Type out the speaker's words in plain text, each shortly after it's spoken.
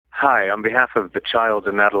Hi, on behalf of the Child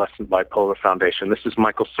and Adolescent Bipolar Foundation, this is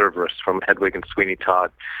Michael Cerveris from Hedwig and Sweeney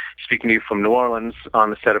Todd, speaking to you from New Orleans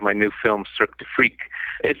on the set of my new film, Cirque du Freak.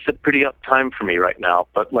 It's a pretty up time for me right now,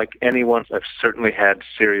 but like anyone, I've certainly had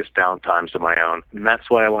serious downtimes of my own, and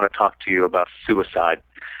that's why I want to talk to you about suicide.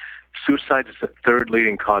 Suicide is the third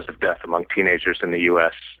leading cause of death among teenagers in the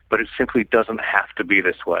U.S., but it simply doesn't have to be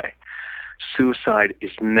this way. Suicide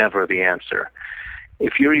is never the answer.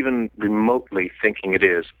 If you're even remotely thinking it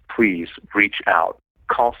is, please reach out.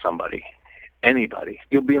 Call somebody, anybody.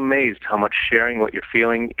 You'll be amazed how much sharing what you're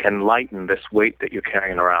feeling can lighten this weight that you're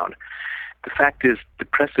carrying around. The fact is,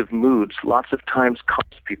 depressive moods lots of times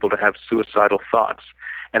cause people to have suicidal thoughts,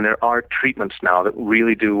 and there are treatments now that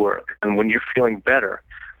really do work. And when you're feeling better,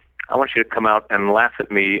 I want you to come out and laugh at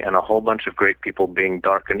me and a whole bunch of great people being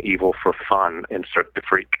dark and evil for fun in Cirque du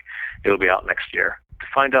Freak. It'll be out next year. To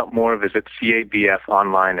find out more, visit CABF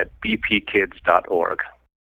online at bpkids.org.